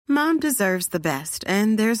Mom deserves the best,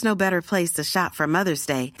 and there's no better place to shop for Mother's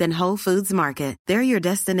Day than Whole Foods Market. They're your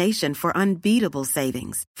destination for unbeatable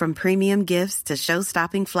savings, from premium gifts to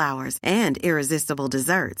show-stopping flowers and irresistible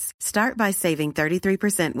desserts. Start by saving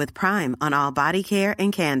 33% with Prime on all body care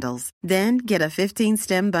and candles. Then get a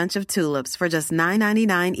 15-stem bunch of tulips for just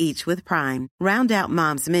 $9.99 each with Prime. Round out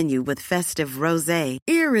Mom's menu with festive rosé,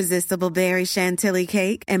 irresistible berry chantilly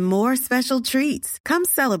cake, and more special treats. Come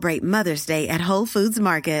celebrate Mother's Day at Whole Foods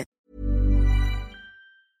Market.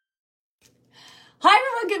 Hi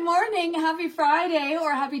everyone, good morning. Happy Friday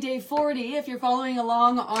or happy day 40 if you're following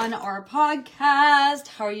along on our podcast.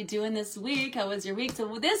 How are you doing this week? How was your week?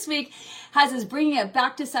 So this week has us bringing it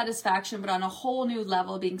back to satisfaction, but on a whole new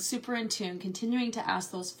level, being super in tune, continuing to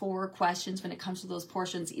ask those 4 questions when it comes to those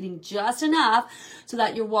portions, eating just enough so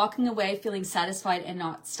that you're walking away feeling satisfied and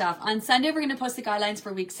not stuffed. On Sunday, we're going to post the guidelines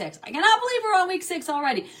for week 6. I cannot believe we're on week 6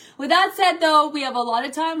 already. With that said though, we have a lot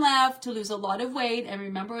of time left to lose a lot of weight. And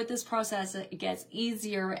remember with this process, it gets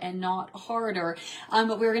easier and not harder.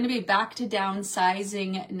 But we're going to be back to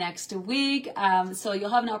downsizing next week. So you'll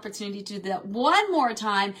have an opportunity to do that one more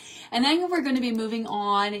time. And then we're going to be moving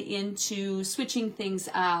on into switching things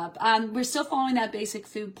up. We're still following that basic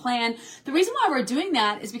food plan. The reason why we're doing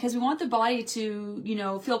that is because we want the body to,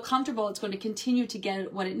 feel comfortable. It's going to continue to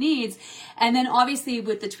get what it needs. And then obviously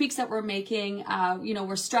with the tweaks that we're making,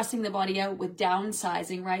 we're stressing the body out with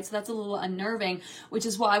downsizing, right? So that's a little unnerving, which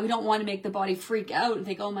is why we don't want to make the body freak out and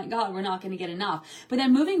think, oh my God, we're not going to get enough. But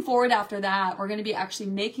then moving forward after that, we're going to be actually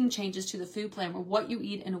making changes to the food plan where what you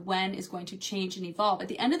eat and when is going to change and evolve. At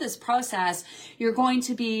the end of this process, you're going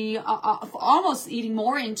to be almost eating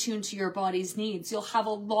more in tune to your body's needs. You'll have a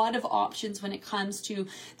lot of options when it comes to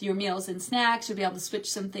your meals and snacks. You'll be able to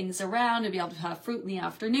switch some things around. You'll be able to have fruit in the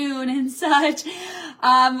afternoon and such.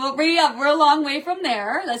 But we're a long way from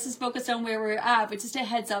there. Let's just focus on where we're at. But just a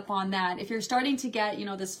heads up on that. If you're starting to get,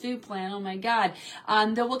 this food plan, oh my God,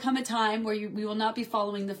 there will come a time where we will not be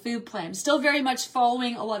following the food plan. Still very much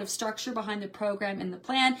following a lot of structure behind the program and the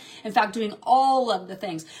plan. In fact, doing all of the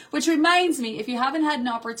things. Which reminds me, if you haven't had an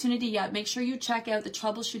opportunity yet, make sure you check out the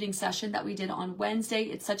troubleshooting session that we did on Wednesday.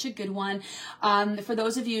 It's such a good one. For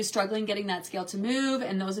those of you struggling getting that scale to move,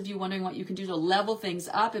 and those of you wondering what you can do to level things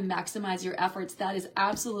up and maximize your efforts, that is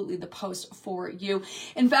absolutely the post for you.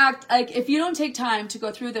 In fact, if you don't take time to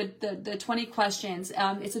go through the 20 questions,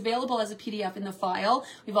 it's available as a PDF in the file.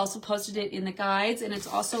 We've also posted it in the guides, and it's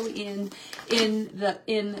also in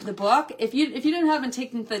the book. If you haven't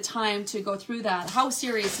taken the time to go through that, how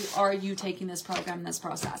serious are you taking this program, this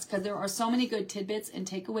process? Because there are so many good tidbits and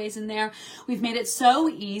takeaways in there. We've made it so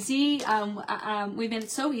easy. We've made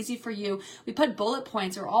it so easy for you. We put bullet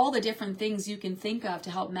points or all the different things you can think of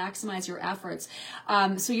to help maximize your efforts.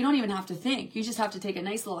 So you don't even have to think. You just have to take a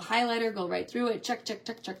nice little highlighter, go right through it, check, check,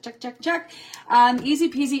 check, check, check, check, check. Easy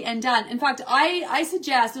peasy and done. In fact, I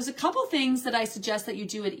suggest, there's a couple things that I suggest that you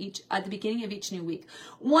do at the beginning of each new week.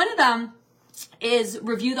 One of them is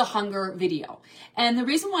review the hunger video. And the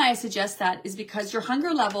reason why I suggest that is because your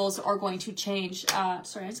hunger levels are going to change.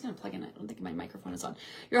 Sorry, I'm just going to plug in. I don't think my microphone is on.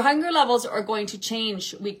 Your hunger levels are going to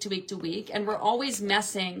change week to week to week. And we're always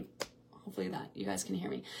messing. Hopefully that you guys can hear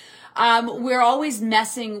me. We're always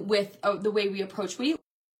messing with the way we approach weight.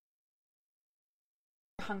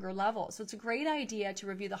 Hunger level. So it's a great idea to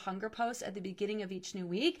review the hunger post at the beginning of each new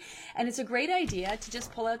week. And it's a great idea to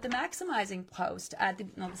just pull out the maximizing post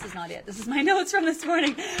no, this is not it. This is my notes from this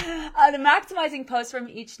morning. The maximizing post from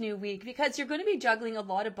each new week, because you're going to be juggling a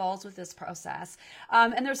lot of balls with this process.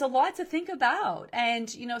 And there's a lot to think about. And,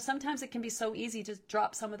 sometimes it can be so easy to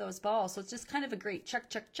drop some of those balls. So it's just kind of a great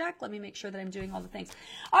check, check, check. Let me make sure that I'm doing all the things.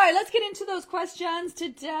 All right, let's get into those questions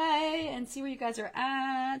today and see where you guys are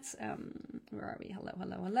at. Where are we?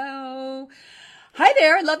 Hello. Hi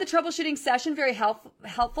there. I love the troubleshooting session. Very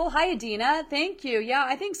helpful. Hi, Adina. Thank you. Yeah,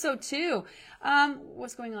 I think so too.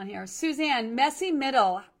 What's going on here? Suzanne, messy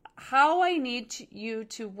middle. How I need you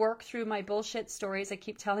to work through my bullshit stories. I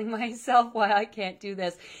keep telling myself why I can't do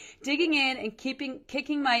this. Digging in and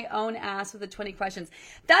kicking my own ass with the 20 questions.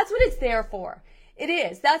 That's what it's there for. It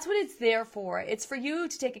is. That's what it's there for. It's for you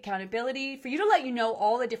to take accountability, for you to let you know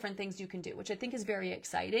all the different things you can do, which I think is very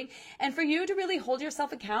exciting, and for you to really hold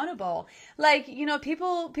yourself accountable. Like,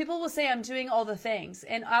 people will say I'm doing all the things,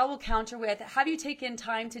 and I will counter with, have you taken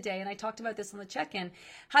time today? And I talked about this on the check-in.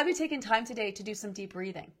 Have you taken time today to do some deep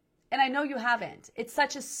breathing? And I know you haven't. It's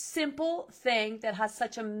such a simple thing that has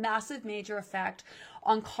such a massive, major effect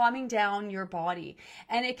on calming down your body.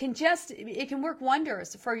 And it can work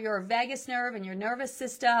wonders for your vagus nerve and your nervous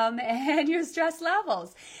system and your stress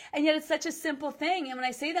levels. And yet it's such a simple thing. And when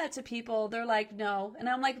I say that to people, they're like, no. And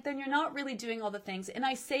I'm like, then you're not really doing all the things. And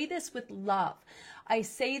I say this with love. I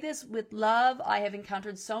say this with love. I have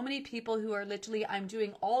encountered so many people who are literally, I'm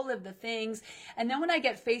doing all of the things. And then when I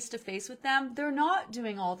get face to face with them, they're not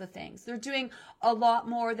doing all the things. They're doing a lot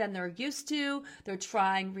more than they're used to. They're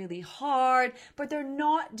trying really hard, but they're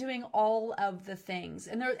not doing all of the things.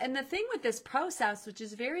 And the thing with this process, which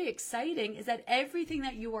is very exciting, is that everything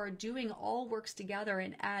that you are doing all works together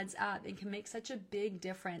and adds up and can make such a big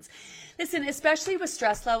difference. Listen, especially with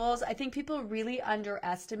stress levels, I think people really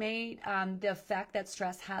underestimate the effect that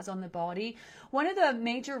stress has on the body. One of the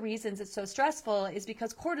major reasons it's so stressful is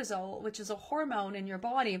because cortisol, which is a hormone in your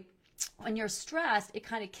body, when you're stressed, it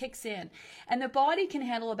kind of kicks in. And the body can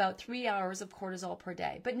handle about 3 hours of cortisol per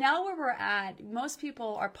day. But now where we're at, most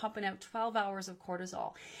people are pumping out 12 hours of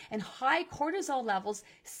cortisol. And high cortisol levels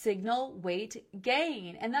signal weight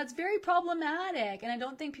gain. And that's very problematic. And I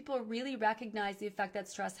don't think people really recognize the effect that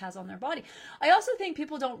stress has on their body. I also think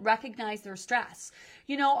people don't recognize their stress.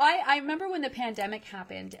 You know, I remember when the pandemic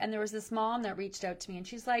happened and there was this mom that reached out to me and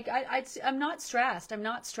she's like, I'm not stressed. I'm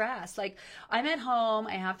not stressed. Like, I'm at home.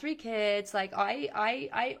 I have 3 kids. Like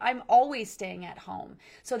I'm always staying at home.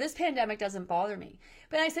 So this pandemic doesn't bother me.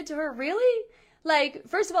 But I said to her, really? Like,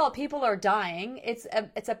 first of all, people are dying. It's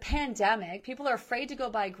a pandemic. People are afraid to go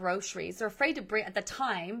buy groceries. They're afraid to bring, at the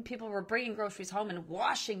time, people were bringing groceries home and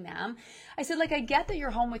washing them. I said, like, I get that you're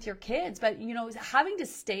home with your kids, but, you know, having to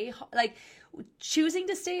stay, like, choosing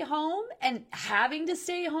to stay home and having to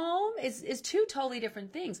stay home is 2 totally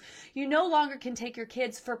different things. You no longer can take your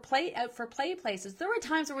kids for play places. There were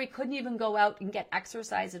times where we couldn't even go out and get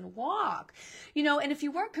exercise and walk, you know, and if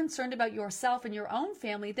you weren't concerned about yourself and your own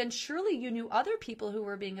family, then surely you knew other people who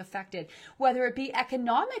were being affected, whether it be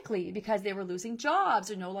economically because they were losing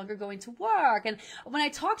jobs or no longer going to work. And when I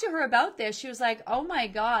talked to her about this, she was like, oh my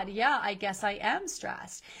God, yeah, I guess I am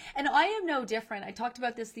stressed. And I am no different. I talked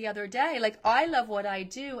about this the other day. Like, I love what I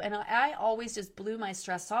do, and I always just blew my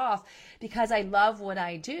stress off because I love what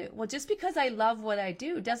I do. Well, just because I love what I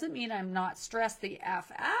do doesn't mean I'm not stressed the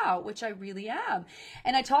F out, which I really am.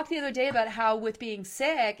 And I talked the other day about how with being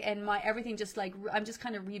sick and my everything just like, I'm just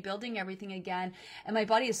kind of rebuilding everything again, and my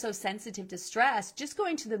body is so sensitive to stress. Just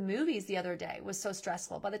going to the movies the other day was so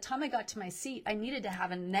stressful. By the time I got to my seat, I needed to have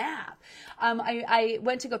a nap. I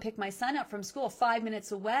went to go pick my son up from school 5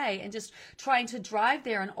 minutes away, and just trying to drive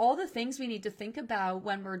there and all the things we need to think about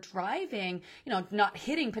when we're driving, you know, not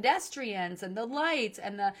hitting pedestrians and the lights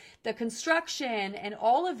and the construction and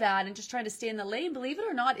all of that, and just trying to stay in the lane, believe it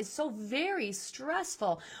or not, is so very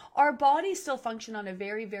stressful. Our bodies still function on a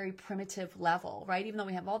very, very primitive level, right? Even though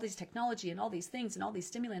we have all these technology and all these things and all these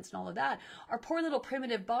stimulants and all of that, our poor little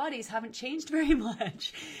primitive bodies haven't changed very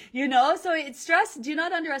much, you know? So it's stress. Do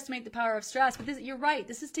not underestimate the power of stress, but you're right.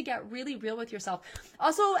 This is to get really real with yourself.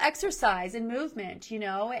 Also exercise and movement, you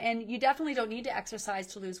know, and you definitely don't need to exercise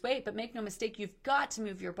to lose weight, but make no mistake, you've got to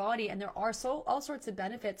move your body. And there are all sorts of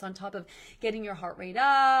benefits on top of getting your heart rate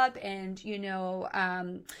up and, you know,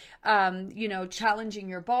 challenging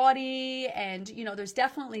your body. And, you know, there's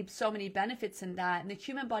definitely so many benefits in that. And the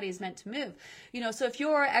human body is meant to move, you know, so if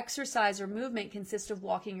your exercise or movement consists of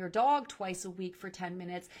walking your dog twice a week for 10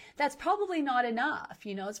 minutes, that's probably not enough.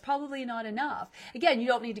 You know, it's probably not enough. Again, you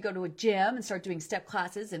don't need to go to a gym and start doing step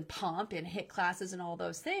classes and pump and HIIT classes and all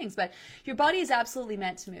those things, but your body is absolutely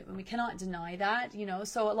meant to move, and we cannot deny that, you know.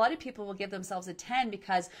 So a lot of people will give themselves a 10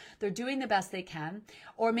 because they're doing the best they can,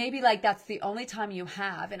 or maybe like that's the only time you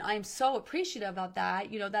have, and I'm so appreciative of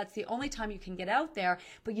that. You know, that's the only time you can get out there,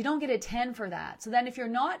 but you don't get a 10 for that. So then if you're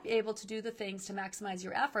not able to do the things to maximize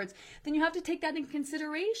your efforts, then you have to take that in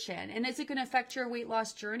consideration. And is it going to affect your weight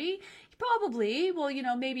loss journey? Probably. Well, you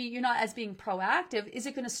know, maybe you're not as being proactive. Is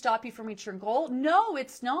it going to stop you from reaching your goal? No,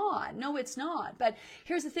 it's not. No, it's not. But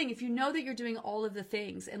here's the thing. If you know that you're doing all of the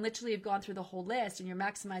things and literally have gone through the whole list and you're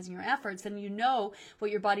maximizing your efforts, then you know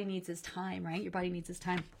what your body needs is time, right? Your body needs is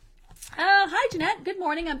time. Hi, Jeanette. Good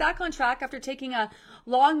morning. I'm back on track after taking a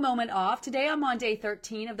long moment off. Today I'm on day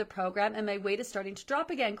 13 of the program and my weight is starting to drop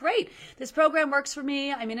again. Great. This program works for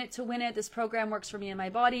me. I'm in it to win it. This program works for me and my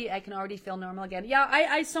body. I can already feel normal again. Yeah,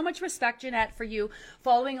 I so much respect, Jeanette, for you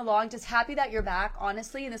following along. Just happy that you're back,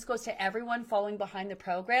 honestly. And this goes to everyone following behind the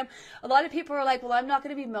program. A lot of people are like, well, I'm not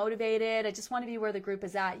going to be motivated. I just want to be where the group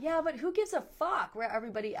is at. Yeah, but who gives a fuck where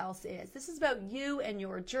everybody else is? This is about you and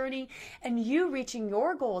your journey and you reaching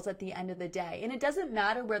your goals at the the end of the day. And it doesn't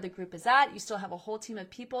matter where the group is at. You still have a whole team of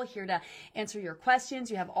people here to answer your questions.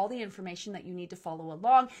 You have all the information that you need to follow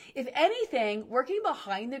along. If anything, working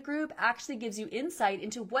behind the group actually gives you insight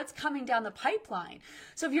into what's coming down the pipeline.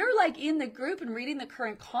 So if you're like in the group and reading the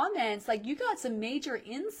current comments, like you got some major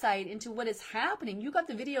insight into what is happening. You got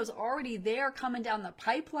the videos already there coming down the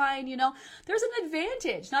pipeline. You know, there's an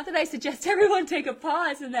advantage. Not that I suggest everyone take a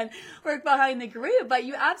pause and then work behind the group, but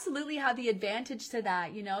you absolutely have the advantage to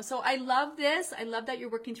that, you know. So I love this. I love that you're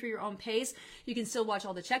working through your own pace. You can still watch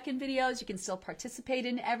all the check-in videos. You can still participate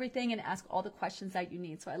in everything and ask all the questions that you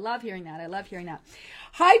need. So I love hearing that. I love hearing that.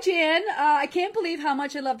 Hi, Jan. I can't believe how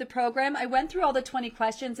much I love the program. I went through all the 20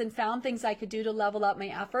 questions and found things I could do to level up my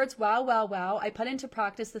efforts. Wow, wow, wow. I put into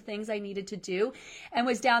practice the things I needed to do and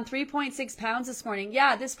was down 3.6 pounds this morning.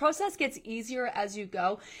 Yeah, this process gets easier as you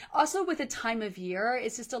go. Also with the time of year,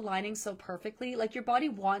 it's just aligning so perfectly. Like your body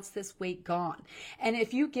wants this weight gone. And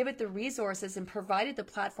if you give it the resources and provided the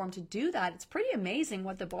platform to do that, it's pretty amazing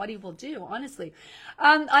what the body will do, honestly.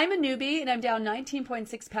 I'm a newbie and I'm down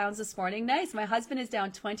 19.6 pounds this morning. Nice. My husband is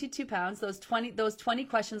down 22 pounds. Those 20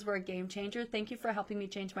 questions were a game changer. Thank you for helping me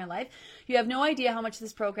change my life. You have no idea how much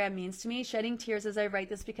this program means to me. Shedding tears as I write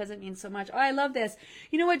this because it means so much. Oh, I love this.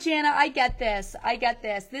 You know what, Jana? I get this. I get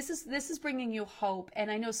this. This is bringing you hope. And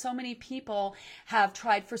I know so many people have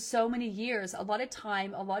tried for so many years, a lot of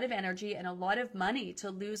time, a lot of energy, and a lot of money to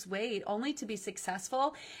lose weight, only to be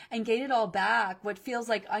successful and gain it all back, what feels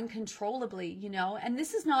like uncontrollably, you know. And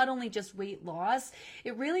this is not only just weight loss.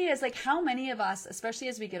 It really is like how many of us, especially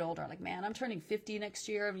as we get older, like, man, I'm turning 50 next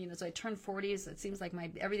year. I mean, as I turn 40, so it seems like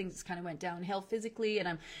everything just kind of went downhill physically, and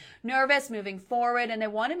I'm nervous moving forward, and I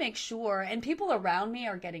want to make sure, and people around me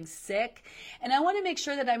are getting sick, and I want to make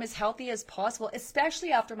sure that I'm as healthy as possible,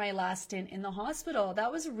 especially after my last stint in the hospital.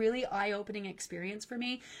 That was a really eye-opening experience for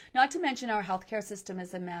me. Not to mention our healthcare system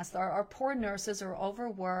is a mess. Our poor nurses are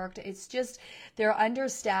overworked. It's just, they're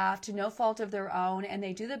understaffed to no fault of their own, and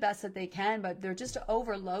they do the best that they can, but they're just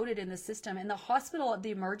overloaded in the system. And the hospital,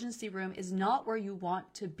 the emergency room is not where you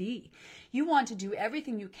want to be. You want to do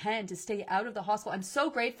everything you can to stay out of the hospital. I'm so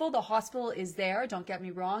grateful the hospital is there, don't get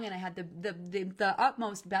me wrong, and I had the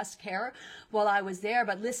utmost best care while I was there,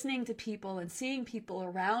 but listening to people and seeing people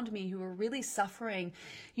around me who were really suffering,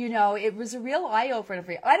 you know, it was a real eye-opener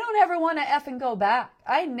for me. I don't ever want to effing go back.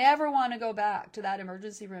 I never want to go back to that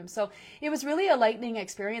emergency room. So it was really a enlightening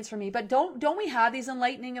experience for me. But don't we have these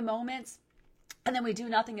enlightening moments and then we do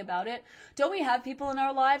nothing about it? Don't we have people in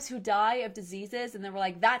our lives who die of diseases and then we're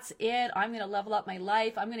like, that's it, I'm going to level up my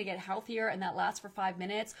life, I'm going to get healthier, and that lasts for 5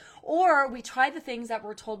 minutes? Or we try the things that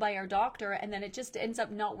we're told by our doctor and then it just ends up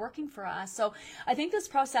not working for us. So I think this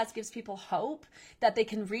process gives people hope that they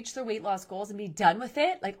can reach their weight loss goals and be done with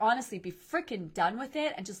it. Like, honestly, be freaking done with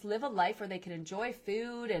it and just live a life where they can enjoy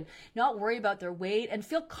food and not worry about their weight and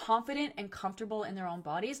feel confident and comfortable in their own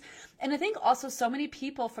bodies. And I think also so many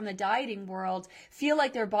people from the dieting world feel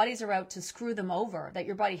like their bodies are out to screw them over, that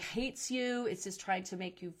your body hates you, it's just trying to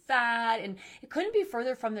make you fat, and it couldn't be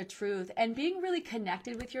further from the truth. And being really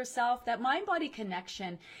connected with yourself, that mind-body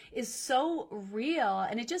connection is so real,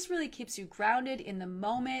 and it just really keeps you grounded in the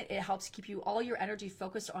moment. It helps keep you all your energy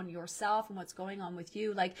focused on yourself and what's going on with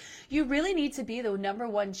you. Like, you really need to be the number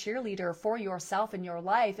one cheerleader for yourself in your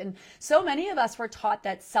life. And so many of us were taught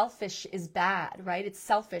that selfish is bad, right? It's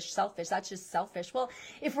selfish, that's just selfish. Well,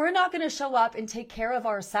 if we're not going to show up and take care of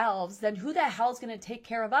ourselves, then who the hell is going to take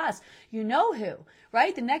care of us? You know who,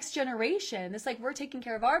 right? The next generation. It's like we're taking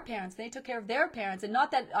care of our parents. They took care of their parents. And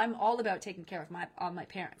not that I'm all about taking care of my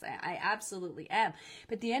parents. I absolutely am.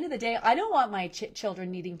 But at the end of the day, I don't want my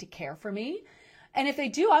children needing to care for me. And if they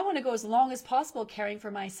do, I want to go as long as possible caring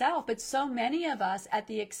for myself. But so many of us, at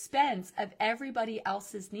the expense of everybody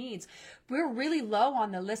else's needs, we're really low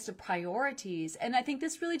on the list of priorities. And I think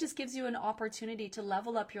this really just gives you an opportunity to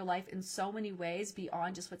level up your life in so many ways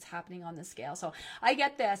beyond just what's happening on the scale. So I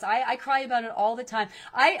get this. I cry about it all the time.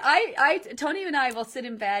 Tony and I will sit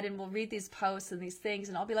in bed and we'll read these posts and these things,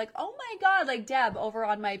 and I'll be like, oh my God, like Deb over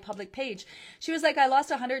on my public page. She was like, I lost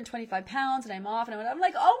 125 pounds and I'm off. And I'm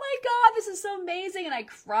like, oh my God, this is so amazing. And I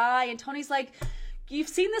cry, and Tony's like, you've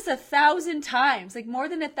seen this 1,000 times, like more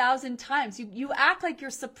than 1,000 times. You act like you're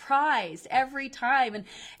surprised every time. And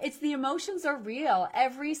it's, the emotions are real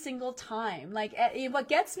every single time. Like, what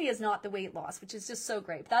gets me is not the weight loss, which is just so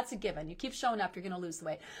great. That's a given. You keep showing up, you're going to lose the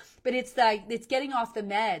weight. But it's getting off the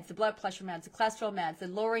meds, the blood pressure meds, the cholesterol meds, the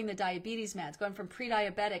lowering the diabetes meds, going from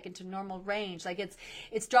pre-diabetic into normal range. Like,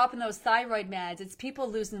 it's dropping those thyroid meds. It's people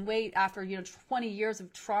losing weight after, 20 years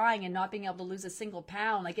of trying and not being able to lose a single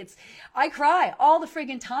pound. Like, I cry all the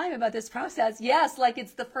friggin' time about this process. Yes, like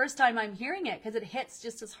it's the first time I'm hearing it because it hits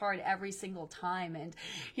just as hard every single time. And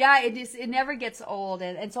yeah, it never gets old.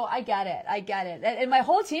 And so I get it. And my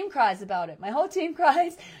whole team cries about it. My whole team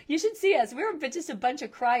cries. You should see us. We're just a bunch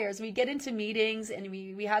of criers. We get into meetings and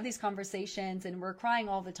we have these conversations and we're crying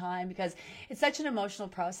all the time because it's such an emotional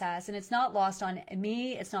process, and it's not lost on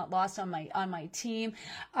me. It's not lost on my team.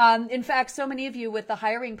 In fact, so many of you with the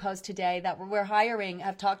hiring post today that we're hiring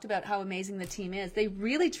have talked about how amazing the team is. They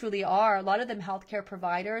really truly are. A lot of them healthcare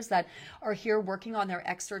providers that are here working on their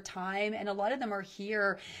extra time, and a lot of them are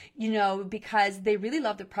here, because they really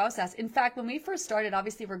love the process. In fact, when we first started,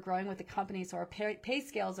 obviously we're growing with the company, so our pay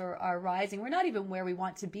scales are rising. We're not even where we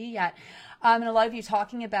want to be yet. And a lot of you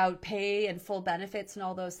talking about pay and full benefits and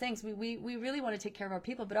all those things. We really want to take care of our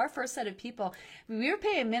people, but our first set of people, we were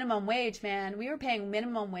paying minimum wage, man. We were paying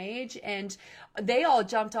minimum wage, and they all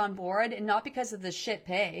jumped on board, and not because of the shit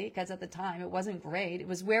pay, because at the time it wasn't great. It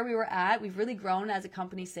was where we were at. We've really grown as a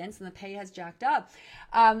company since, and the pay has jacked up.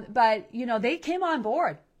 But they came on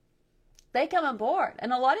board. They come on board.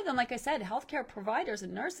 And a lot of them, like I said, healthcare providers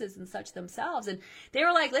and nurses and such themselves. And they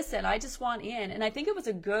were like, listen, I just want in. And I think it was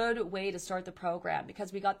a good way to start the program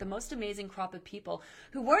because we got the most amazing crop of people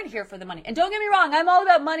who weren't here for the money. And don't get me wrong, I'm all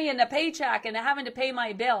about money and a paycheck and having to pay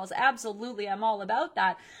my bills. Absolutely, I'm all about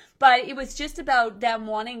that. But it was just about them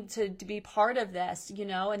wanting to be part of this,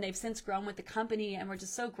 and they've since grown with the company, and we're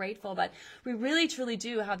just so grateful. But we really, truly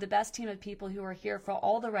do have the best team of people who are here for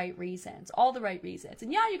all the right reasons.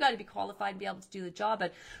 And yeah, you got to be qualified and be able to do the job,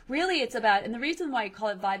 but really it's about, and the reason why I call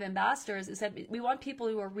it Vibe Ambassadors is that we want people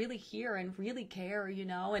who are really here and really care,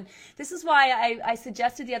 and this is why I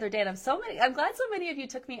suggested the other day, and I'm glad so many of you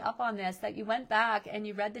took me up on this, that you went back and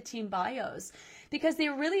you read the team bios, because they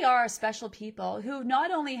really are special people who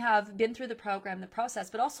not only have been through the program, the process,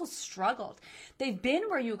 but also struggled. They've been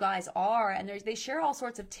where you guys are, and they share all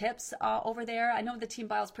sorts of tips over there. I know the team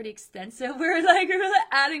bio is pretty extensive. We're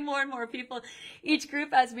adding more and more people each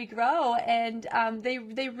group as we grow, and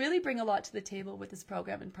they really bring a lot to the table with this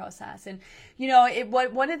program and process. And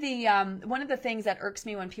one of the things that irks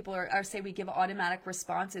me when people are say we give automatic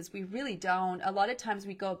responses, we really don't. A lot of times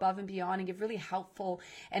we go above and beyond and give really helpful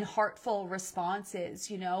and heartful responses.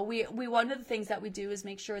 We one of the things that we do is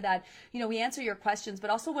make sure that we answer your questions, but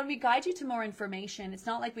also when we guide you to more information, it's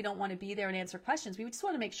not like we don't want to be there and answer questions. We just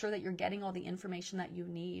want to make sure that you're getting all the information that you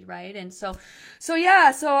need, right? And so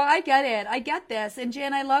I get it. I get this. And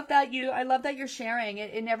Jan, I love that you're sharing.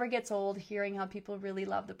 It never gets old hearing how people really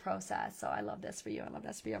love the process. So I love this for you.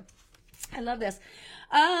 I love this.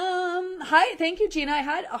 Hi, thank you, Gina. I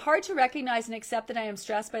had hard to recognize and accept that I am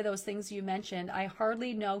stressed by those things you mentioned. I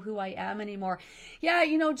hardly know who I am anymore. Yeah,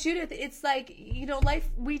 Judith, it's like, life,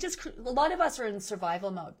 a lot of us are in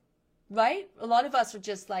survival mode. Right? A lot of us are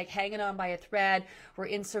just like hanging on by a thread. We're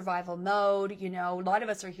in survival mode. A lot of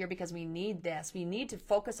us are here because we need this. We need to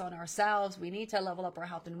focus on ourselves. We need to level up our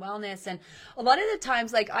health and wellness. And a lot of the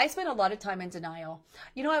times, like I spend a lot of time in denial.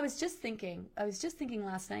 I was just thinking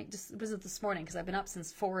last night, was it this morning? Because I've been up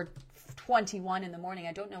since 4:21 in the morning.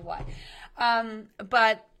 I don't know why.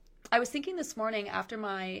 But I was thinking this morning after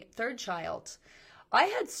my third child, I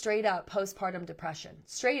had straight up postpartum depression,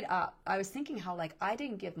 straight up. I was thinking how I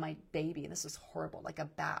didn't give my baby, and this was horrible, a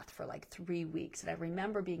bath for 3 weeks. And I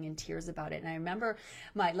remember being in tears about it. And I remember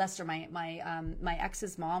my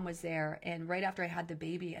ex's mom was there, and right after I had the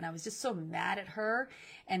baby, and I was just so mad at her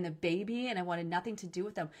and the baby, and I wanted nothing to do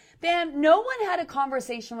with them. Bam, no one had a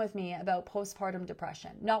conversation with me about postpartum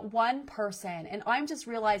depression. Not one person. And I'm just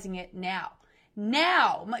realizing it now.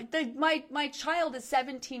 My child is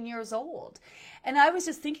 17 years old. And I was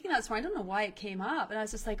just thinking that this morning. I don't know why it came up. And I was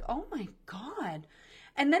just like, oh my God.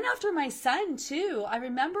 And then after my son too, I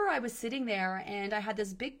remember I was sitting there and I had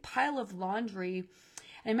this big pile of laundry. And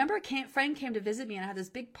I remember a friend came to visit me and I had this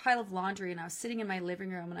big pile of laundry and I was sitting in my living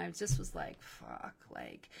room and I just was like, fuck,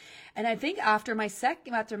 and I think after my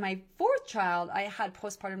fourth child, I had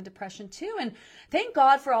postpartum depression too. And thank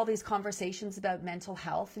God for all these conversations about mental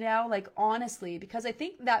health now, honestly, because I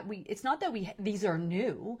think that it's not that these are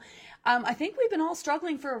new. I think we've been all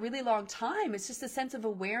struggling for a really long time. It's just a sense of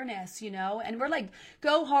awareness, and we're like,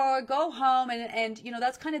 go hard, go home. And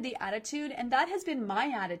that's kind of the attitude. And that has been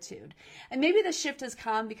my attitude. And maybe the shift has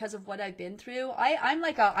come because of what I've been through. I'm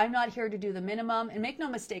not here to do the minimum, and make no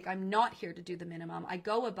mistake, I'm not here to do the minimum. I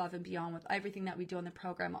go above and beyond with everything that we do on the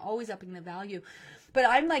program, always upping the value. But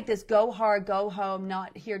I'm like this go hard, go home,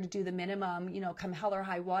 not here to do the minimum, you know, come hell or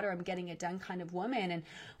high water, I'm getting it done kind of woman. And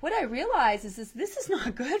what I realize is this is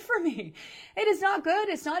not good for me. It is not good.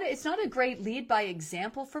 It's not a great lead by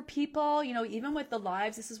example for people. You know, even with the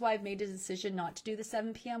lives, this is why I've made a decision not to do the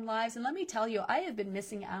 7 p.m. lives. And let me tell you, I have been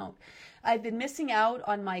missing out. I've been missing out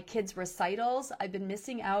on my kids' recitals. I've been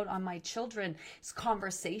missing out on my children's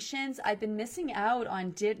conversations. I've been missing out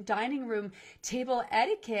on dining room table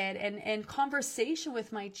etiquette and conversation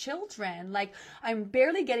with my children. Like, I'm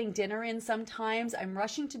barely getting dinner in sometimes. I'm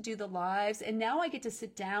rushing to do the lives. And now I get to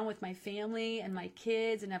sit down with my family and my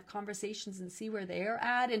kids and have conversations and see where they're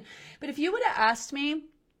at. But if you would have asked me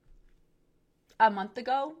a month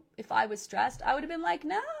ago if I was stressed, I would have been like,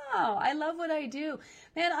 no, I love what I do.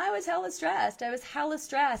 Man, I was hella stressed. I was hella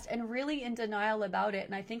stressed and really in denial about it.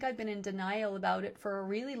 And I think I've been in denial about it for a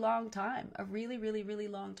really long time, a really, really, really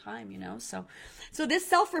long time, you know? So this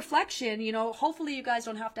self-reflection, you know, hopefully you guys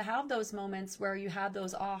don't have to have those moments where you have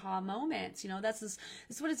those aha moments. You know, this is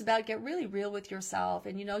what it's about. Get really real with yourself.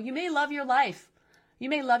 And, you know, you may love your life. You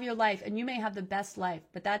may love your life and you may have the best life,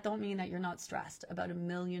 but that don't mean that you're not stressed about a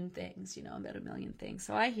million things, you know, about a million things.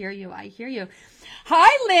 So I hear you. I hear you. Hi,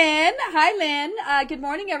 Lynn. Hi, Lynn. Good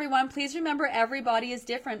morning, everyone. Please remember everybody is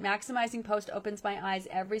different. Maximizing post opens my eyes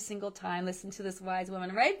every single time. Listen to this wise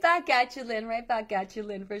woman. Right back at you, Lynn. Right back at you,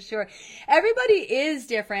 Lynn, for sure. Everybody is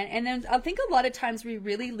different. And then I think a lot of times we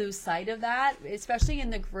really lose sight of that, especially in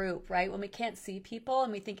the group, right? When we can't see people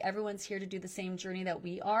and we think everyone's here to do the same journey that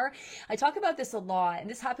we are. I talk about this a lot. And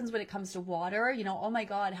this happens when it comes to water. You know, oh my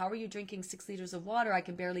God, how are you drinking 6 liters of water? I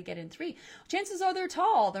can barely get in 3. Chances are they're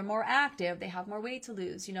tall, they're more active, they have more weight to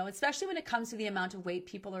lose, you know, especially when it comes to the amount of weight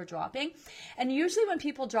people are dropping. And usually when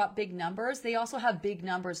people drop big numbers, they also have big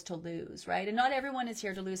numbers to lose, right? And not everyone is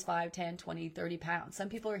here to lose 5, 10, 20, 30 pounds. Some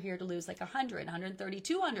people are here to lose like 100, 130,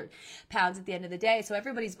 200 pounds at the end of the day. So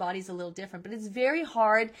everybody's body's a little different, but it's very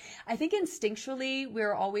hard. I think instinctually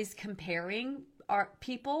we're always comparing our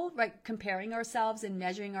people, right? Comparing ourselves and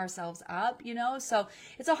measuring ourselves up, you know? So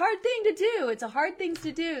it's a hard thing to do. It's a hard thing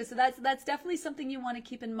to do. So that's definitely something you want to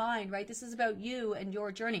keep in mind, right? This is about you and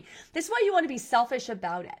your journey. This is why you want to be selfish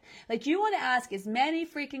about it. Like, you want to ask as many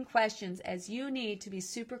freaking questions as you need to be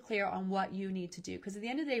super clear on what you need to do. Because at the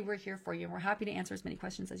end of the day, we're here for you and we're happy to answer as many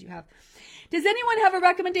questions as you have. Does anyone have a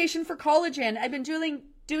recommendation for collagen? I've been doing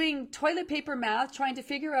toilet paper math, trying to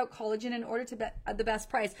figure out collagen in order to be the best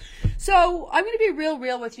price. So I'm going to be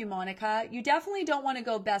real with you, Monica. You definitely don't want to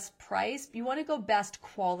go best price. You want to go best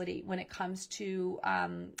quality when it comes to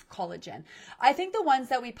collagen. I think the ones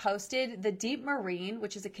that we posted, the Deep Marine,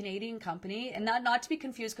 which is a Canadian company, and not to be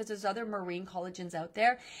confused because there's other marine collagens out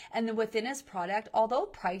there, and the Withinus product, although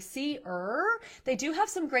pricier, they do have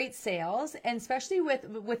some great sales, and especially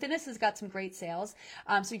Withinus has got some great sales.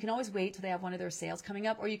 So you can always wait till they have one of their sales coming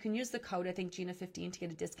up, or you can use the code, I think Gina15, to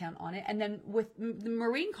get a discount on it. And then with the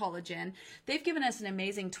marine collagen, they've given us an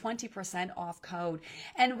amazing 20% off code.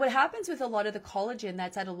 And what happens with a lot of the collagen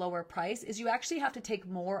that's at a lower price is you actually have to take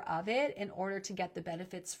more of it in order to get the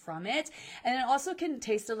benefits from it. And it also can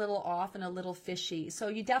taste a little off and a little fishy. So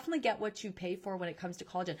you definitely get what you pay for when it comes to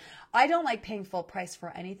collagen. I don't like paying full price for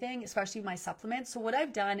anything, especially my supplements. So what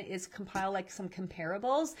I've done is compile like some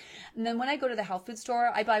comparables. And then when I go to the health food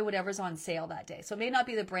store, I buy whatever's on sale that day. So it may not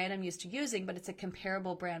be the brand I'm used to using, but it's a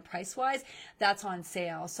comparable brand price-wise that's on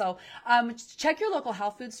sale. So check your local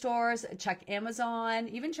health food stores, check Amazon,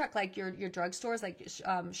 even check like your drug stores, like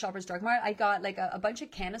Shoppers Drug Mart. I got like a bunch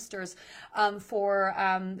of canisters for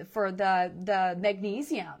the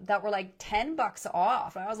magnesium that were like $10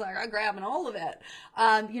 off. And I was like, I'm grabbing all of it.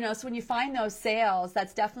 You know, so when you find those sales,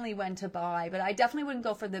 that's definitely when to buy. But I definitely wouldn't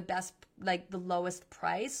go for the best, like the lowest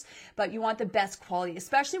price, but you want the best quality,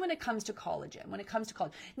 especially when it comes to collagen.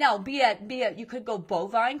 Now, be it, you could go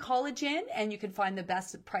bovine collagen and you could find the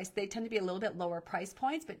best price. They tend to be a little bit lower price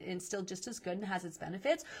points, but it's still just as good and has its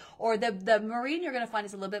benefits. Or the marine you're going to find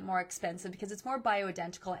is a little bit more expensive because it's more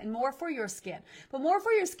bioidentical and more for your skin. But more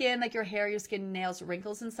for your skin, like your hair, your skin, nails,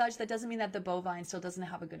 wrinkles and such. That doesn't mean that the bovine still doesn't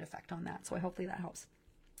have a good effect on that. So hopefully that helps.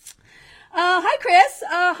 Hi,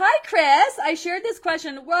 Chris. I shared this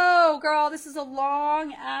question. Whoa, girl, this is a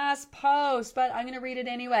long ass post, but I'm going to read it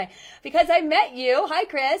anyway because I met you. Hi,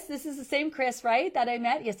 Chris. This is the same Chris, right? That I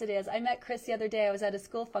met? Yes, it is. I met Chris the other day. I was at a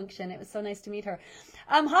school function. It was so nice to meet her.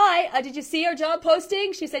 Hi. Did you see our job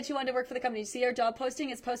posting? She said she wanted to work for the company. Did you see our job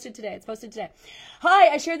posting? It's posted today.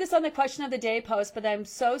 Hi. I shared this on the question of the day post, but I'm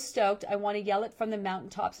so stoked. I want to yell it from the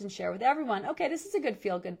mountaintops and share with everyone. Okay, this is a good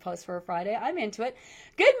feel-good post for a Friday. I'm into it.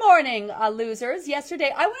 Good morning. losers.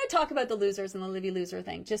 Yesterday, I want to talk about the losers and the Livy loser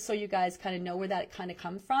thing, just so you guys kind of know where that kind of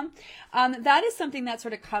comes from. That is something that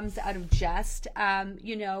sort of comes out of jest,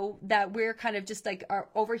 that we're kind of just like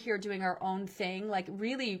over here doing our own thing, like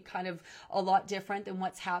really kind of a lot different than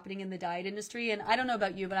what's happening in the diet industry. And I don't know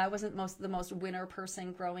about you, but I wasn't the most winner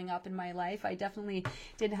person growing up in my life. I definitely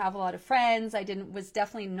didn't have a lot of friends. Was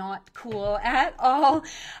definitely not cool at all.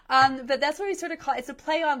 But that's what we sort of call, it's a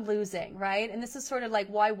play on losing, right? And this is sort of like,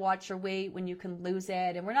 why watch your weight when you can lose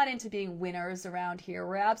it? And we're not into being winners around here.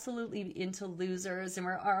 We're absolutely into losers, and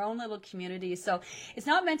we're our own little community. So it's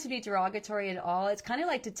not meant to be derogatory at all. It's kind of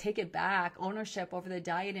like to take it back, ownership over the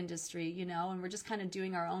diet industry, and we're just kind of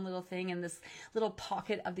doing our own little thing in this little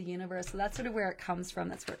pocket of the universe. So that's sort of where it comes from.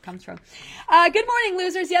 That's where it comes from. Good morning,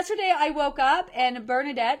 losers. Yesterday I woke up and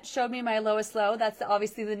Bernadette showed me my lowest low. That's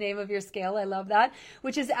obviously the name of your scale. I love that,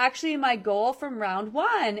 which is actually my goal from round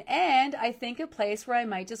 1. And I think a place where I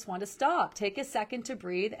might just want to stop, take a second to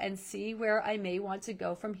breathe and see where I may want to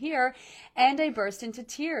go from here. And I burst into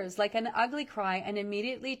tears like an ugly cry and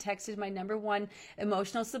immediately texted my number 1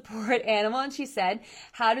 emotional support animal. And she said,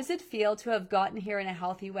 how does it feel to have gotten here in a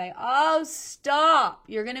healthy way? Oh, stop.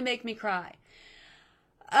 You're going to make me cry.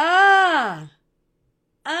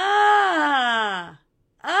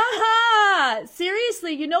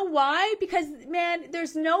 Seriously, you know why? Because, man,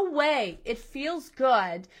 there's no way it feels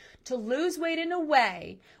good to lose weight in a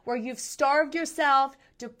way where you've starved yourself,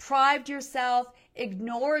 deprived yourself,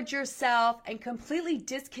 ignored yourself, and completely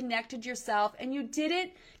disconnected yourself, and you did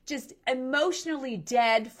it just emotionally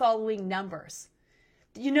dead following numbers.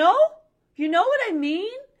 You know what I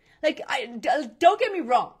mean? Like, don't get me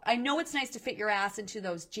wrong. I know it's nice to fit your ass into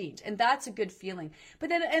those jeans, and that's a good feeling. But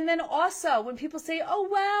then also when people say, oh,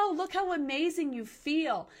 wow, look how amazing you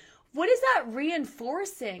feel. What is that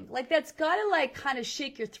reinforcing? Like, that's got to like kind of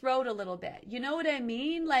shake your throat a little bit. You know what I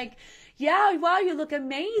mean? Like, yeah, wow, you look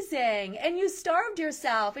amazing. And you starved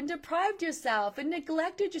yourself and deprived yourself and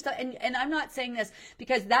neglected yourself. And I'm not saying this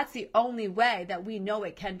because that's the only way that we know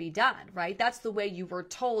it can be done, right? That's the way you were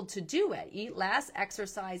told to do it. Eat less,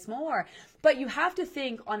 exercise more. But you have to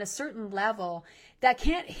think on a certain level that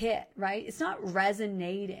can't hit, right? It's not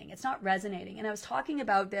resonating. And I was talking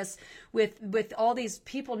about this with all these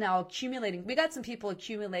people now accumulating. We got some people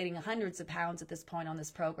accumulating hundreds of pounds at this point on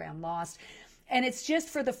this program, lost. And it's just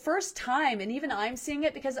for the first time, and even I'm seeing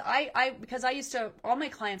it because I used to, all my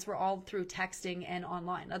clients were all through texting and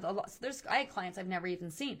online. I had clients I've never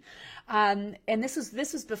even seen. And this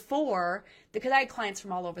was before, because I had clients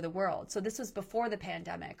from all over the world. So this was before the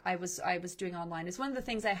pandemic. I was doing online. It's one of the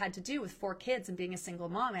things I had to do with 4 kids and being a single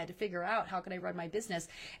mom. I had to figure out how could I run my business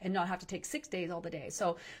and not have to take 6 days all the day.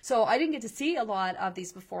 So I didn't get to see a lot of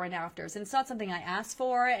these before and afters. And it's not something I asked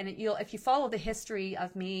for. And if you follow the history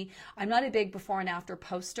of me, I'm not a big before and after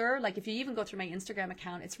poster. Like if you even go through my Instagram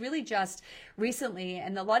account, it's really just recently,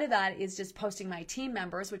 and a lot of that is just posting my team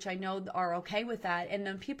members, which I know are okay with that, and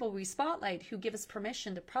then people we spotlight who give us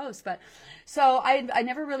permission to post. But so I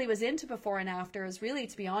never really was into before and afters, really,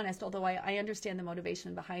 to be honest, although I understand the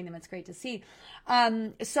motivation behind them. It's great to see.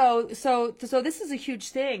 So this is a huge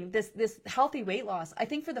thing, this healthy weight loss. I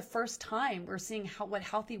think for the first time we're seeing what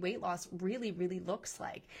healthy weight loss really, really looks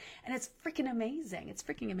like, and it's freaking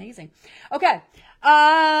amazing. Okay.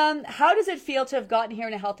 How does it feel to have gotten here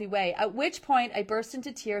in a healthy way? At which point I burst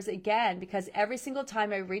into tears again, because every single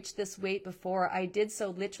time I reached this weight before, I did so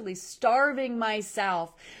literally starving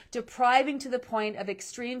myself, depriving to the point of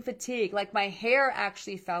extreme fatigue. Like my hair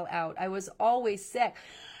actually fell out. I was always sick.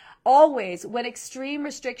 Always, when extreme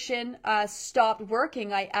restriction stopped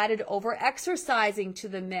working, I added over exercising to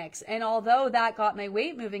the mix. And although that got my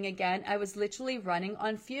weight moving again, I was literally running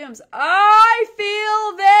on fumes. I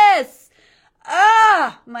feel this.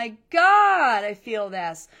 My God, I feel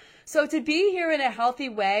this. So to be here in a healthy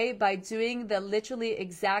way by doing the literally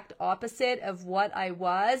exact opposite of what I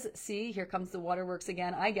was, see, here comes the waterworks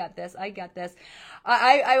again. I get this.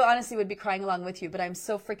 I honestly would be crying along with you, but I'm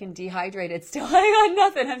so freaking dehydrated still. I got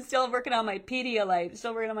nothing. I'm still working on my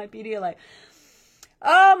Pedialyte.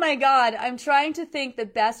 Oh my God, I'm trying to think the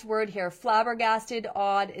best word here. Flabbergasted,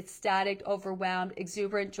 awed, ecstatic, overwhelmed,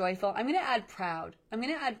 exuberant, joyful. I'm going to add proud. I'm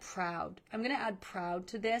going to add proud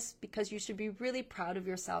to this, because you should be really proud of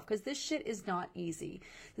yourself, because this shit is not easy.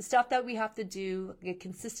 The stuff that we have to do, the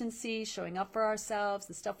consistency, showing up for ourselves,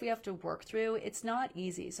 the stuff we have to work through, it's not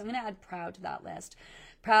easy. So I'm going to add proud to that list.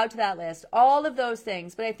 All of those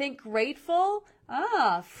things. But I think grateful,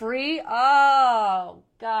 free, oh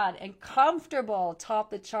God, and comfortable,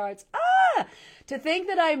 top the charts. To think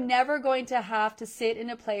that I'm never going to have to sit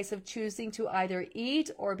in a place of choosing to either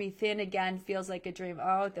eat or be thin again feels like a dream.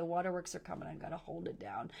 Oh, the waterworks are coming. I've got to hold it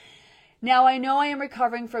down. Now, I know I am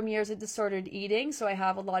recovering from years of disordered eating, so I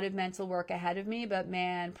have a lot of mental work ahead of me, but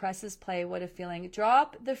man, presses play, what a feeling.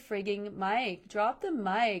 Drop the frigging mic. Drop the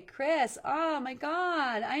mic. Chris, oh my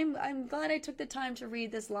God. I'm glad I took the time to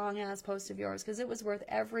read this long-ass post of yours because it was worth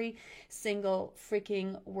every single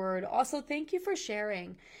freaking word. Also, thank you for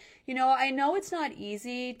sharing. You know, I know it's not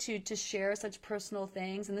easy to share such personal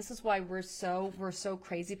things, and this is why we're so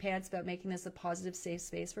crazy pants about making this a positive, safe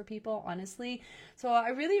space for people, honestly. So I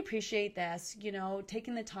really appreciate this, you know,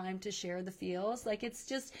 taking the time to share the feels. Like, it's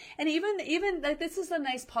just, and even like, this is a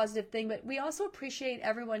nice positive thing, but we also appreciate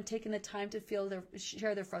everyone taking the time to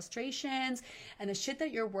share their frustrations and the shit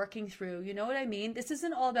that you're working through. You know what I mean? This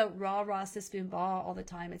isn't all about rah, sis, boom, bah all the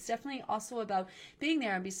time. It's definitely also about being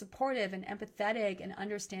there and be supportive and empathetic and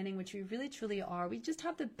understanding, which we really truly are. We just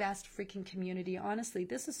have the best freaking community, honestly.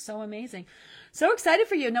 This is so amazing. So excited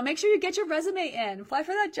for you. Now make sure you get your resume in. Apply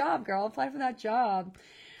for that job, girl. Apply for that job.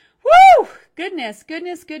 Woo! Goodness. Hi,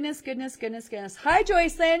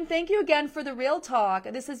 Joycelyn. Thank you again for the real talk.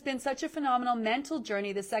 This has been such a phenomenal mental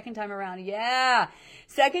journey the second time around. Yeah.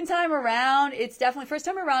 Second time around, it's definitely, first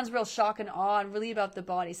time around is real shock and awe and really about the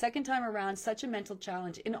body. Second time around, such a mental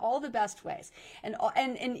challenge in all the best ways and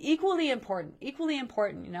equally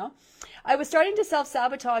important, you know. I was starting to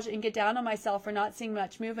self-sabotage and get down on myself for not seeing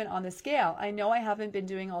much movement on the scale. I know I haven't been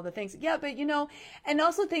doing all the things. Yeah, but you know, and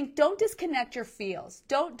also think, don't disconnect your feels.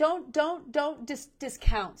 Don't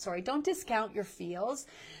discount your feels,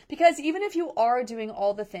 because even if you are doing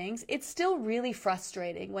all the things, it's still really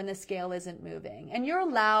frustrating when the scale isn't moving, and you're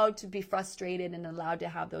allowed to be frustrated and allowed to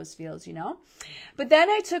have those feels, you know. But then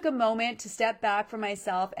I took a moment to step back from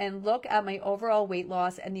myself and look at my overall weight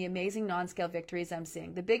loss and the amazing non-scale victories I'm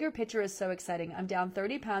seeing. The bigger picture is so exciting. I'm down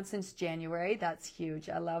 30 pounds since January. That's huge.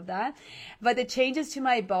 I love that. But the changes to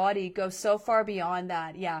my body go so far beyond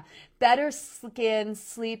that. Yeah. Better skin,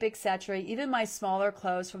 sleep, etc. Even my smaller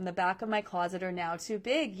clothes from the back of my closet are now too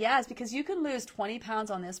big. Yes, because you can lose 20 pounds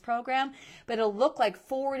on this program, but it'll look like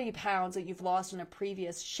 40 pounds that you've lost on a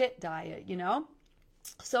previous shit diet, you know?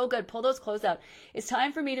 So good. Pull those clothes out. It's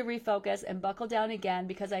time for me to refocus and buckle down again,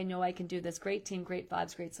 because I know I can do this. Great team, great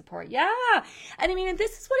vibes, great support. Yeah. And I mean,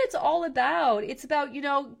 this is what it's all about. It's about, you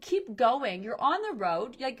know, keep going. You're on the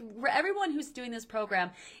road. Like, everyone who's doing this program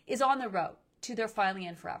is on the road to their finally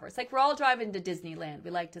and forever. It's like we're all driving to Disneyland,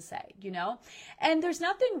 we like to say, you know? And there's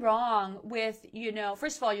nothing wrong with, you know,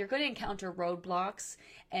 first of all, you're going to encounter roadblocks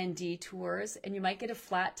and detours, and you might get a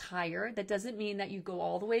flat tire. That doesn't mean that you go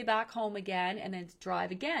all the way back home again and then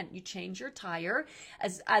drive again. You change your tire,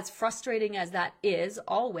 as frustrating as that is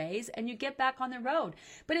always, and you get back on the road.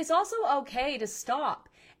 But it's also okay to stop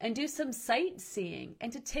and do some sightseeing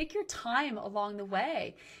and to take your time along the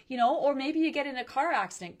way, you know, or maybe you get in a car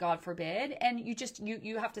accident, God forbid, and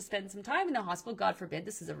you have to spend some time in the hospital, God forbid.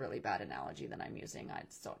 This is a really bad analogy that I'm using. I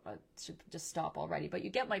should just stop already, but you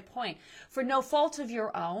get my point. For no fault of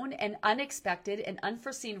your own and unexpected and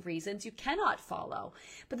unforeseen reasons, you cannot follow.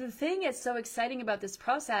 But the thing that's so exciting about this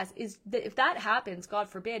process is that if that happens, God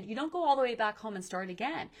forbid, you don't go all the way back home and start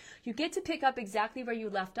again. You get to pick up exactly where you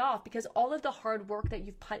left off, because all of the hard work that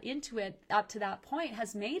you've put into it up to that point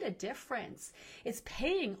has made a difference. It's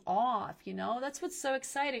paying off, you know. That's what's so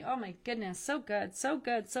exciting. Oh my goodness, so good.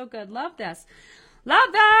 Love this.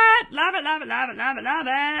 Love that. Love it.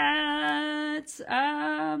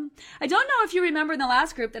 I don't know if you remember in the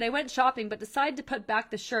last group that I went shopping but decided to put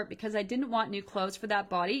back the shirt because I didn't want new clothes for that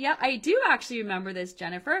body. Yeah, I do actually remember this,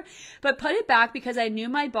 Jennifer, but put it back because I knew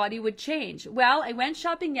my body would change. Well, I went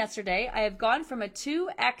shopping yesterday. I have gone from a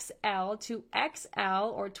 2XL to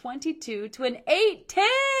XL or 22 to an 18.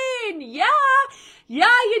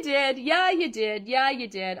 Yeah, you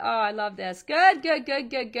did. Oh, I love this. Good.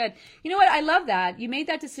 You know what? I love that. You made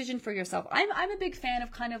that decision for yourself. I'm a big fan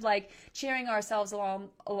of kind of like cheering ourselves along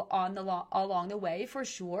the way, for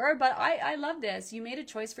sure. But I love this. You made a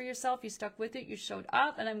choice for yourself. You stuck with it. You showed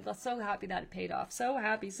up, and I'm so happy that it paid off. So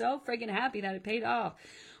friggin' happy that it paid off.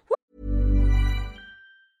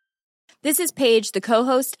 This is Paige, the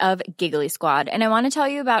co-host of Giggly Squad, and I want to tell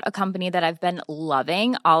you about a company that I've been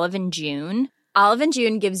loving, Olive & June. Olive &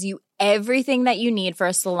 June gives you everything that you need for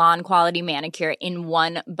a salon-quality manicure in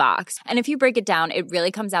one box. And if you break it down, it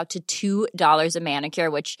really comes out to $2 a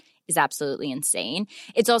manicure, which is absolutely insane.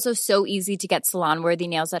 It's also so easy to get salon-worthy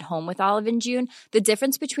nails at home with Olive & June. The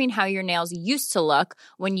difference between how your nails used to look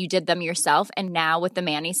when you did them yourself and now with the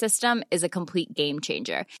Mani system is a complete game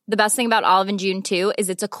changer. The best thing about Olive & June too is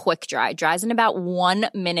it's a quick dry. Dries in about 1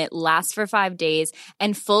 minute, lasts for 5 days,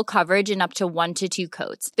 and full coverage in up to 1 to 2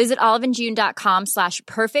 coats. Visit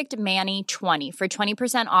oliveandjune.com/perfectmani20 for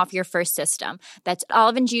 20% off your first system. That's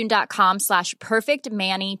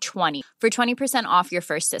oliveandjune.com/perfectmani20 for 20% off your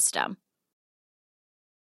first system.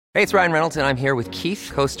 Hey, it's Ryan Reynolds, and I'm here with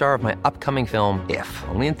Keith, co-star of my upcoming film, If,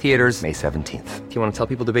 only in theaters May 17th. Do you want to tell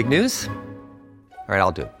people the big news? All right,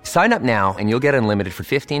 I'll do it. Sign up now and you'll get unlimited for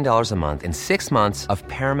 $15 a month and 6 months of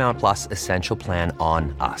Paramount Plus Essential Plan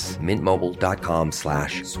on us.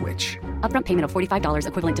 Mintmobile.com/switch. Upfront payment of $45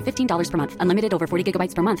 equivalent to $15 per month. Unlimited over 40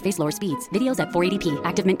 gigabytes per month. Face lower speeds. Videos at 480p.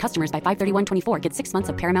 Active Mint customers by 531.24 get 6 months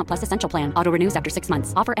of Paramount Plus Essential Plan. Auto renews after 6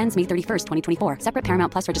 months. Offer ends May 31st, 2024. Separate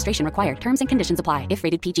Paramount Plus registration required. Terms and conditions apply if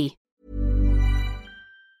rated PG. Woo,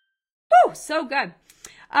 so good.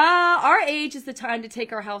 Our age is the time to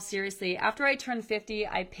take our health seriously. After I turned 50,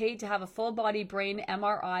 I paid to have a full body brain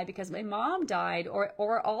MRI because my mom died or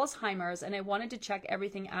Alzheimer's, and I wanted to check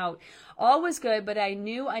everything out. All was good, but I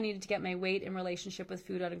knew I needed to get my weight and relationship with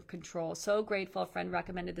food under control. So grateful a friend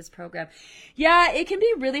recommended this program. Yeah, it can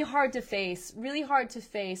be really hard to face,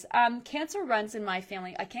 Cancer runs in my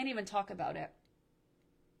family. I can't even talk about it.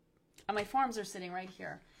 And my forms are sitting right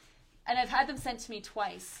here. And I've had them sent to me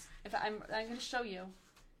twice. I'm going to show you.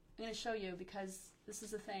 I'm going to show you because this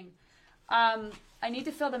is the thing. I need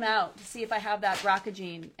to fill them out to see if I have that BRCA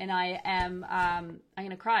gene, and I'm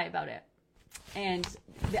going to cry about it. And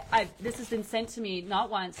this has been sent to me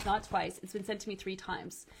not once, not twice. It's been sent to me 3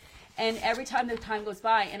 times. And every time the time goes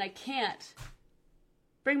by and I can't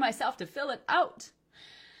bring myself to fill it out,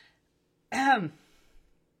 I'm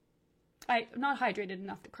not hydrated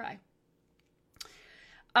enough to cry.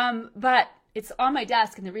 But it's on my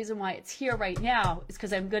desk, and the reason why it's here right now is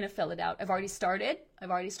because I'm going to fill it out. I've already started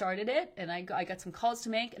it, and I got some calls to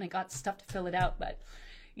make, and I got stuff to fill it out. But,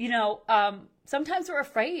 sometimes we're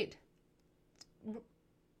afraid.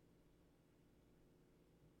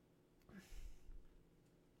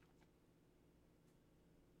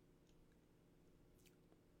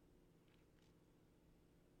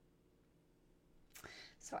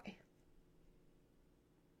 Sorry.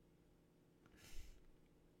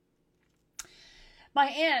 My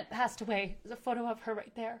aunt passed away. There's a photo of her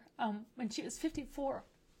right there when she was 54.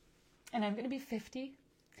 And I'm going to be 50.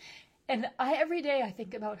 And every day I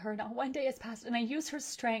think about her. Now, one day has passed, and I use her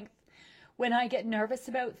strength when I get nervous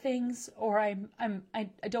about things, or I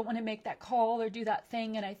don't want to make that call or do that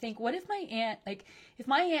thing. And I think, what if my aunt, if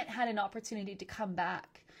my aunt had an opportunity to come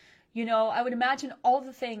back, I would imagine all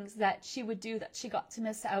the things that she would do that she got to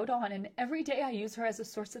miss out on. And every day I use her as a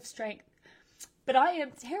source of strength. But I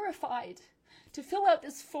am terrified to fill out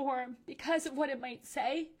this form because of what it might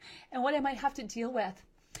say and what I might have to deal with.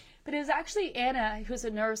 But it was actually Anna, who's a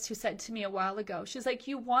nurse, who said to me a while ago, she's like,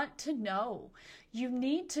 you want to know. You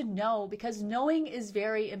need to know, because knowing is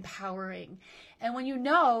very empowering. And when you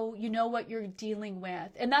know what you're dealing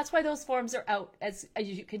with. And that's why those forms are out, as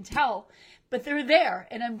you can tell. But they're there,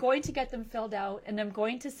 and I'm going to get them filled out, and I'm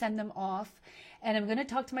going to send them off. And I'm going to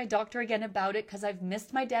talk to my doctor again about it because I've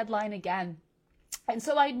missed my deadline again. And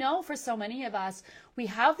so I know for so many of us, we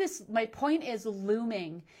have this, my point is,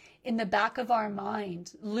 looming in the back of our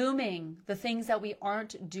mind, looming the things that we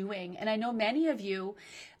aren't doing. And I know many of you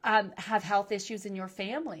have health issues in your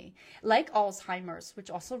family, like Alzheimer's,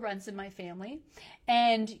 which also runs in my family.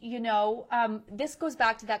 And, this goes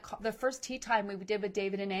back to the first tea time we did with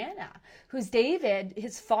David and Anna,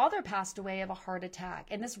 his father passed away of a heart attack,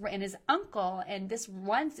 and his uncle, and this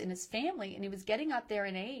runs in his family, and he was getting up there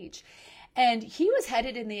in age. And he was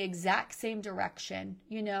headed in the exact same direction,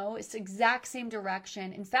 it's the exact same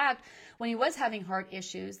direction. In fact, when he was having heart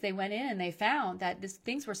issues, they went in and they found that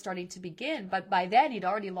things were starting to begin. But by then, he'd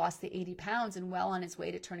already lost the 80 pounds and well on his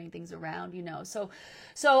way to turning things around,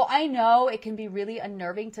 So I know it can be really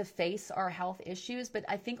unnerving to face our health issues, but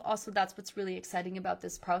I think also that's what's really exciting about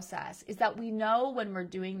this process, is that we know when we're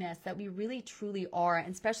doing this that we really truly are,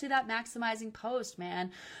 and especially that maximizing post,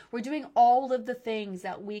 man. We're doing all of the things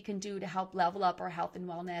that we can do to help level up our health and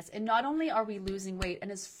wellness. And not only are we losing weight,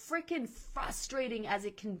 and as freaking frustrating as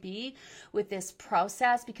it can be with this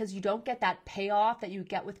process, because you don't get that payoff that you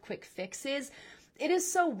get with quick fixes, It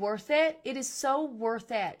is so worth it. It is so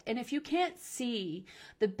worth it. And if you can't see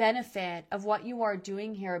the benefit of what you are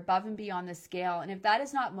doing here above and beyond the scale, and if that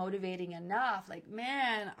is not motivating enough, like,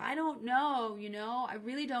 man, I don't know, I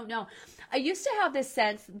really don't know. I used to have this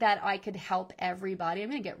sense that I could help everybody.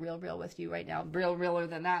 I'm going to get real with you right now, realer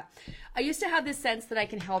than that. I used to have this sense that I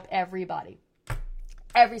can help everybody.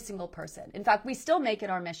 Every single person. In fact, we still make it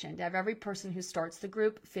our mission to have every person who starts the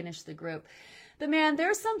group finish the group. But man,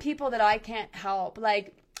 there's some people that I can't help.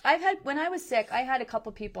 Like, when I was sick, I had a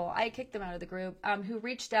couple people, I kicked them out of the group, who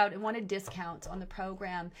reached out and wanted discounts on the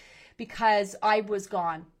program because I was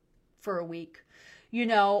gone for a week,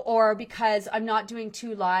 or because I'm not doing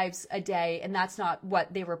 2 lives a day, and that's not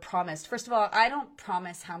what they were promised. First of all, I don't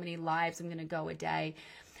promise how many lives I'm going to go a day.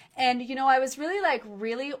 And, I was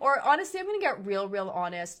really, or honestly, I'm going to get real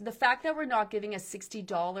honest. The fact that we're not giving a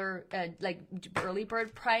 $60, early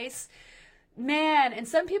bird price, man, and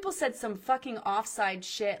some people said some fucking offside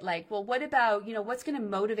shit like, well, what about, what's going to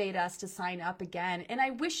motivate us to sign up again? And I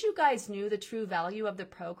wish you guys knew the true value of the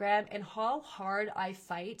program and how hard I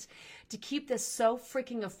fight to keep this so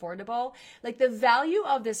freaking affordable. Like, the value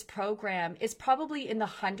of this program is probably in the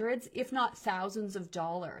hundreds, if not thousands of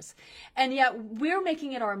dollars. And yet we're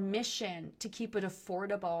making it our mission to keep it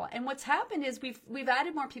affordable. And what's happened is we've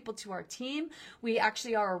added more people to our team. We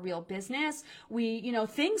actually are a real business. We,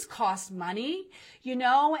 things cost money,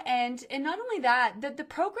 and not only that, the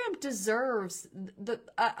program deserves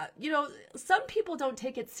some people don't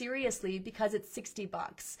take it seriously because it's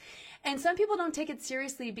 $60. And some people don't take it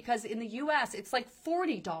seriously because in the US it's like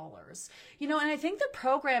 $40, and I think the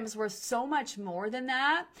program is worth so much more than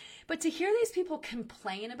that. But to hear these people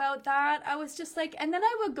complain about that, I was just like, and then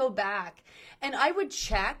I would go back and I would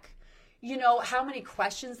check, how many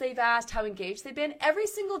questions they've asked, how engaged they've been. Every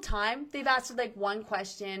single time they've asked like 1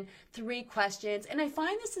 question, 3 questions. And I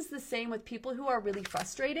find this is the same with people who are really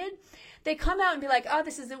frustrated. They come out and be like, oh,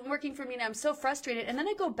 this isn't working for me and I'm so frustrated. And then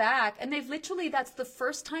I go back and that's the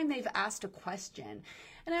first time they've asked a question.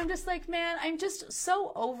 And I'm just like, man, I'm just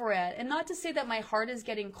so over it. And not to say that my heart is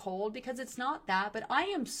getting cold, because it's not that, but I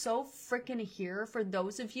am so freaking here for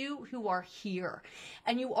those of you who are here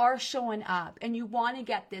and you are showing up and you want to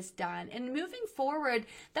get this done. And moving forward,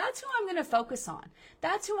 that's who I'm going to focus on.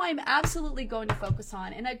 That's who I'm absolutely going to focus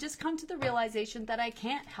on. And I've just come to the realization that I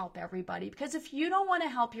can't help everybody, because if you don't want to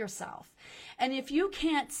help yourself, and if you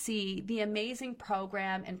can't see the amazing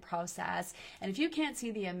program and process, and if you can't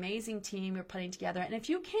see the amazing team you're putting together, and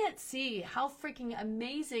if you can't see how freaking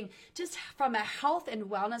amazing, just from a health and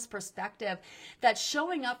wellness perspective, that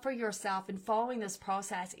showing up for yourself and following this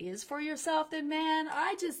process is for yourself, then man,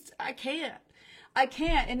 I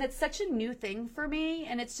can't. And it's such a new thing for me.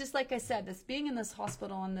 And it's just like I said, this being in this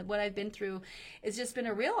hospital and what I've been through has just been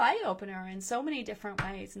a real eye-opener in so many different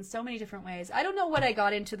ways. I don't know what I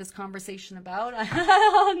got into this conversation about.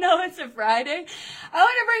 I know it's a Friday. I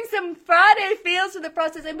want to bring some Friday feels to the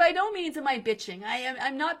process. And by no means am I bitching.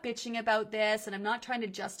 I'm not bitching about this, and I'm not trying to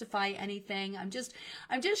justify anything. I'm just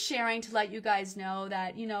sharing to let you guys know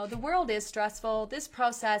that, the world is stressful. This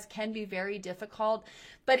process can be very difficult,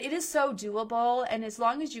 but it is so doable. And as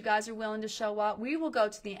long as you guys are willing to show up, we will go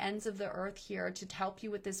to the ends of the earth here to help you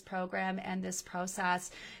with this program and this process.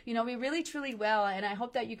 We really, truly will. And I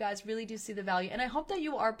hope that you guys really do see the value. And I hope that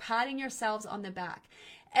you are patting yourselves on the back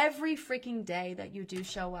every freaking day that you do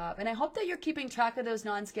show up. And I hope that you're keeping track of those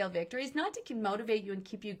non-scale victories, not to motivate you and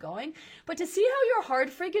keep you going, but to see how your hard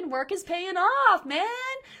freaking work is paying off, man.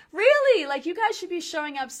 Really, like, you guys should be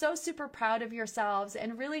showing up so super proud of yourselves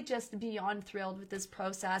and really just beyond thrilled with this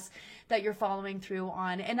process that you're following through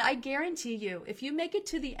on. And I guarantee you, if you make it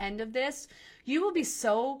to the end of this, you will be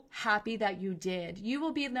so happy that you did. You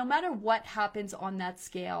will be, no matter what happens on that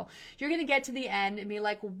scale, you're going to get to the end and be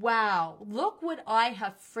like, wow, look what I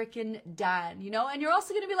have freaking done, and you're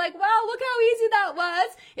also going to be like, wow, look how easy that was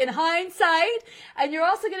in hindsight. And you're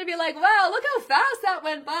also going to be like, wow, look how fast that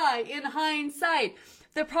went by in hindsight.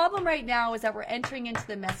 The problem right now is that we're entering into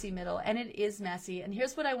the messy middle, and it is messy. And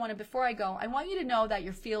here's what I want to, before I go, I want you to know that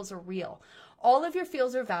your feels are real. All of your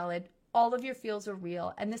feels are valid. All of your feels are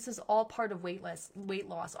real, and this is all part of weight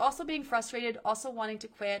loss. Also being frustrated, also wanting to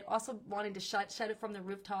quit, also wanting to shut it from the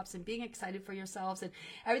rooftops, and being excited for yourselves, and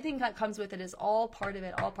everything that comes with it is all part of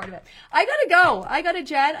it, I gotta go. I got a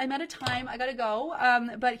jet. I'm out of time. I gotta go.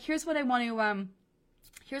 But here's what I want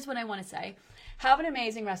to say. Have an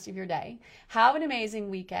amazing rest of your day. Have an amazing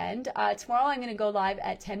weekend. Tomorrow I'm going to go live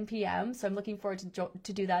at 10 p.m. So I'm looking forward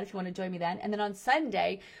to do that if you want to join me then. And then on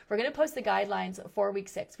Sunday, we're going to post the guidelines for week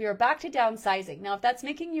 6. We are back to downsizing. Now, if that's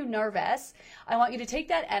making you nervous, I want you to take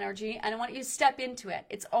that energy and I want you to step into it.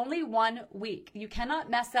 It's only 1 week. You cannot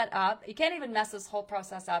mess that up. You can't even mess this whole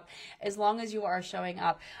process up as long as you are showing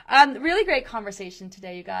up. Really great conversation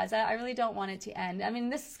today, you guys. I really don't want it to end. I mean,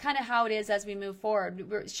 this is kind of how it is as we move forward.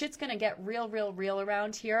 Shit's going to get real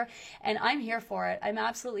around here, and I'm here for it. I'm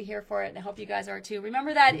absolutely here for it, and I hope you guys are too.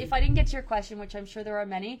 Remember that if I didn't get to your question, which I'm sure there are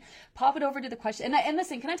many, pop it over to the question. And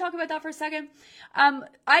listen, can I talk about that for a second?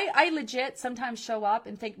 I legit sometimes show up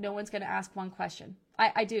and think no one's going to ask one question.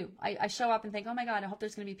 I do. I show up and think, oh my God, I hope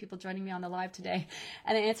there's going to be people joining me on the live today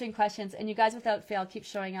and answering questions. And you guys, without fail, keep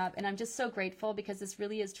showing up. And I'm just so grateful because this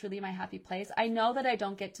really is truly my happy place. I know that I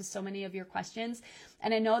don't get to so many of your questions,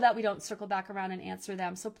 and I know that we don't circle back around and answer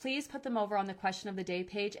them. So please put them over on the question of the day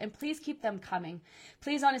page, and please keep them coming.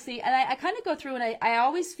 Please, honestly. And I kind of go through and I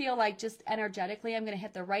always feel like just energetically, I'm going to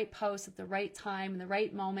hit the right post at the right time and the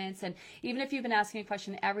right moments. And even if you've been asking a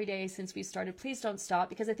question every day since we started, please don't stop,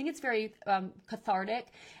 because I think it's very cathartic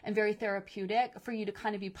and very therapeutic for you to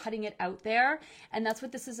kind of be putting it out there. And that's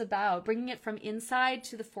what this is about, bringing it from inside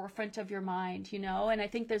to the forefront of your mind, you know. And I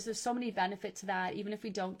think there's so many benefits to that, even if we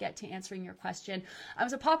don't get to answering your question.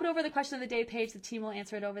 So pop it over the question of the day page. The team will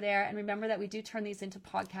answer it over there. And remember that we do turn these into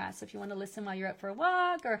podcasts. So if you want to listen while you're out for a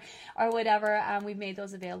walk or whatever, we've made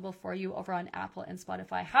those available for you over on Apple and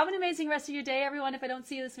Spotify. Have an amazing rest of your day, everyone. If I don't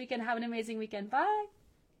see you this weekend, have an amazing weekend. Bye.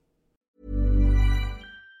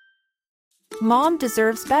 Mom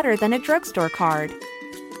deserves better than a drugstore card.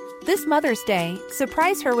 This Mother's Day,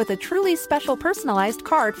 surprise her with a truly special personalized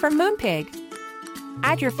card from Moonpig.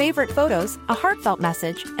 Add your favorite photos, a heartfelt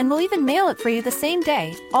message, and we'll even mail it for you the same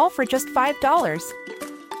day, all for just $5.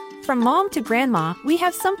 From mom to grandma, we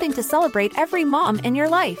have something to celebrate every mom in your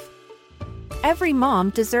life. Every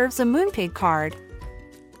mom deserves a Moonpig card.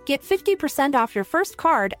 Get 50% off your first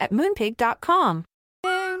card at moonpig.com.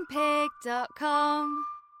 Moonpig.com